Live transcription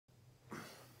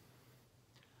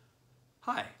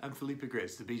Hi, I'm Felipe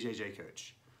Gres, the BJJ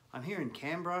coach. I'm here in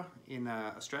Canberra in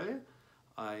Australia.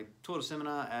 I taught a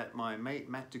seminar at my mate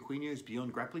Matt DeQuino's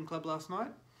Beyond Grappling Club last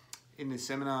night. In this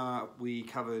seminar, we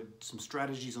covered some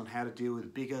strategies on how to deal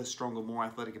with bigger, stronger, more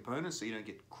athletic opponents so you don't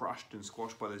get crushed and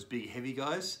squashed by those big, heavy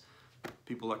guys.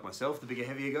 People like myself, the bigger,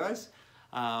 heavier guys.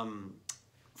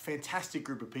 Fantastic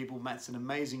group of people. Matt's an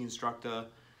amazing instructor.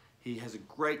 He has a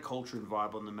great culture and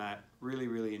vibe on the mat.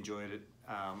 Really enjoyed it.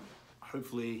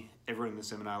 Hopefully everyone in the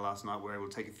seminar last night were able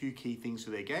to take a few key things for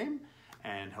their game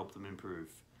and help them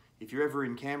improve. If you're ever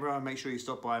in Canberra, make sure you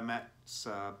stop by Matt's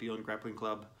Beyond Grappling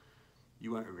Club.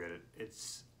 You won't regret it.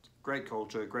 It's great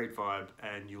culture, great vibe,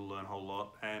 and you'll learn a whole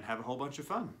lot and have a whole bunch of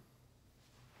fun.